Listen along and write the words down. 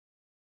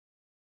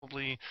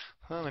Probably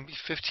maybe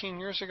 15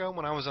 years ago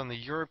when I was on the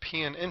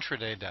European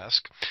intraday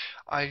desk,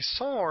 I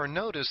saw or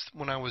noticed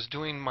when I was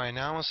doing my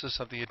analysis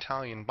of the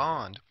Italian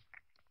bond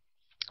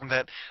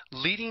that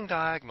leading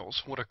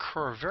diagonals would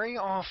occur very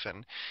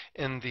often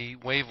in the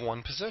wave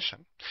 1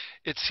 position.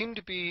 It seemed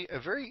to be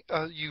a very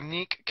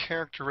unique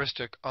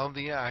characteristic of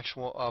the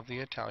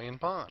Italian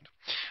bond.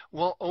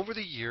 Well, over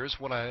the years,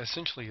 what I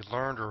essentially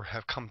learned or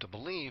have come to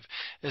believe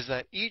is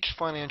that each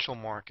financial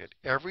market,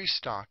 every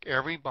stock,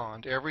 every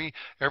bond, every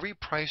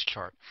price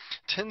chart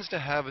tends to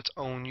have its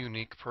own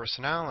unique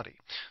personality.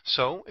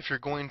 So, if you're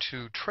going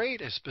to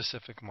trade a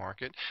specific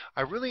market,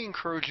 I really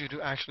encourage you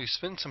to actually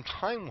spend some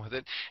time with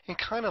it and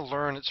kind of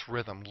learn its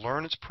rhythm,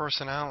 learn its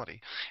personality.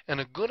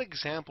 And a good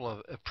example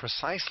of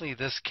precisely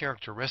this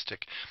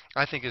characteristic,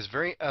 I think, is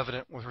very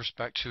evident with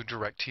respect to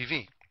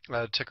DirecTV.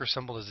 Ticker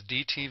symbol is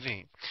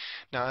DTV.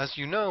 Now, as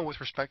you know,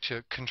 with respect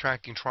to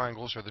contracting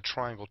triangles or the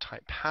triangle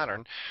type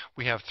pattern,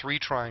 we have three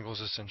triangles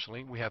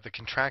essentially. We have the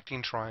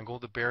contracting triangle,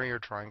 the barrier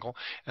triangle,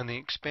 and the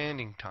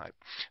expanding type.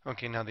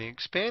 Okay, now the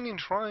expanding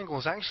triangle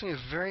is actually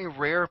a very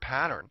rare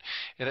pattern.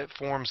 It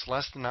forms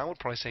less than, I would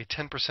probably say,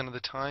 10% of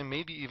the time,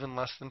 maybe even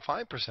less than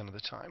 5% of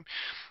the time.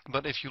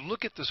 But if you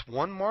look at this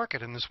one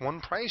market and this one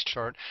price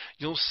chart,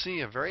 you'll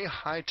see a very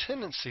high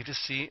tendency to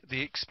see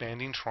the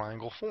expanding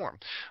triangle form.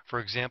 For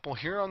example,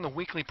 here on the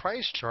weekly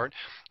price chart,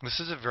 this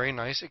is a very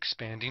nice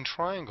expanding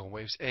triangle,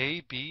 waves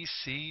A, B,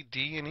 C,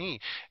 D, and E.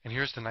 And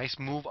here's the nice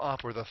move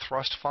up or the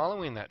thrust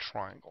following that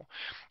triangle.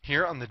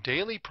 Here on the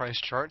daily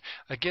price chart,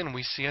 again,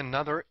 we see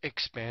another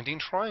expanding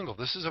triangle.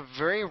 This is a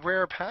very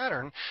rare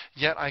pattern,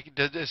 yet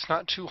it's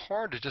not too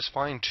hard to just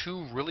find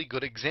two really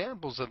good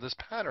examples of this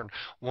pattern,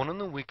 one on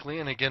the weekly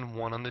and again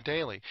one on the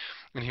daily.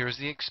 And here's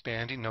the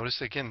expanding,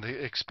 notice again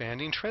the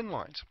expanding trend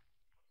lines.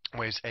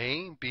 Waves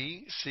A,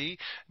 B, C,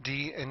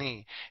 D, and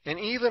E. And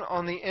even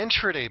on the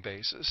intraday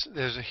basis,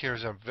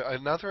 here's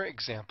another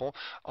example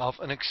of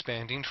an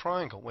expanding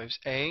triangle. Waves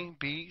A,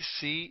 B,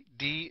 C,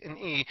 D, and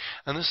E.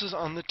 And this is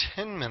on the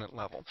 10-minute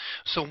level.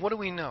 So what do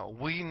we know?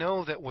 We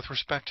know that with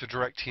respect to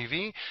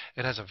DirecTV,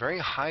 it has a very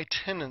high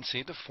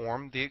tendency to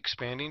form the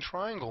expanding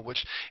triangle,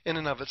 which in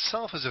and of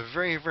itself is a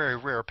very, very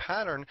rare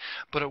pattern,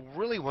 but it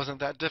really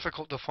wasn't that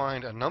difficult to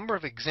find a number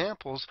of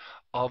examples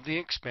of the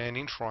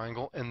expanding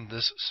triangle in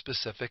this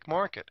specific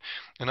market.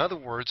 In other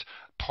words,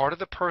 part of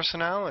the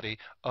personality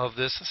of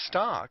this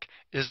stock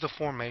is the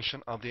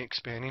formation of the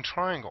expanding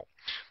triangle.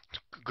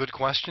 Good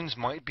questions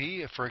might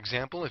be, for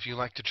example, if you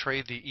like to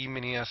trade the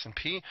E-mini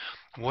S&P,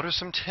 what are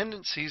some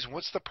tendencies?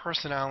 What's the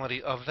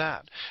personality of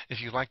that?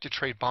 If you like to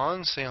trade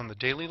bonds, say on the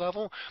daily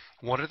level,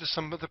 what are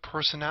some of the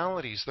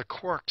personalities, the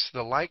quirks,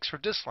 the likes or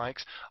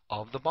dislikes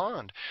of the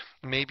bond?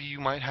 Maybe you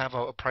might have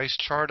a price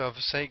chart of,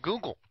 say,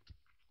 Google.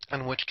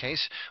 In which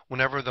case,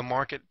 whenever the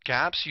market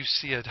gaps, you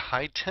see a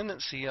high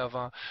tendency of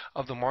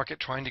the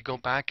market trying to go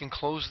back and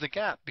close the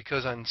gap,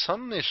 because on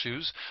some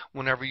issues,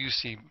 whenever you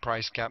see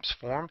price gaps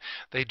form,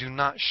 they do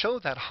not show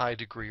that high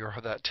degree or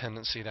that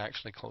tendency to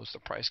actually close the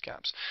price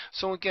gaps.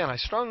 So again, I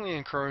strongly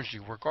encourage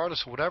you,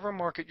 regardless of whatever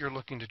market you're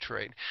looking to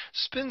trade,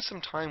 spend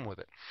some time with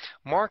it.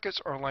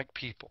 Markets are like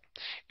people,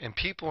 and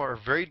people are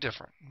very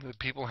different. The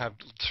people have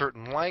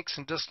certain likes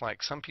and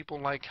dislikes. Some people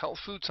like health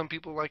food, some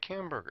people like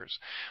hamburgers.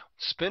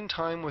 Spend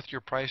time with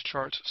your price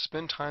charts,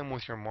 spend time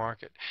with your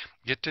market,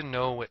 get to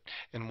know it,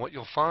 and what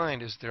you'll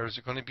find is there's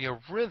going to be a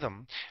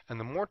rhythm, and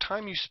the more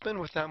time you spend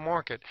with that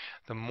market,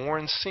 the more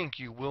in sync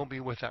you will be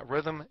with that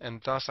rhythm,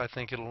 and thus I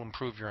think it'll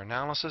improve your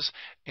analysis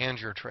and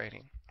your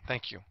trading.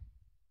 Thank you.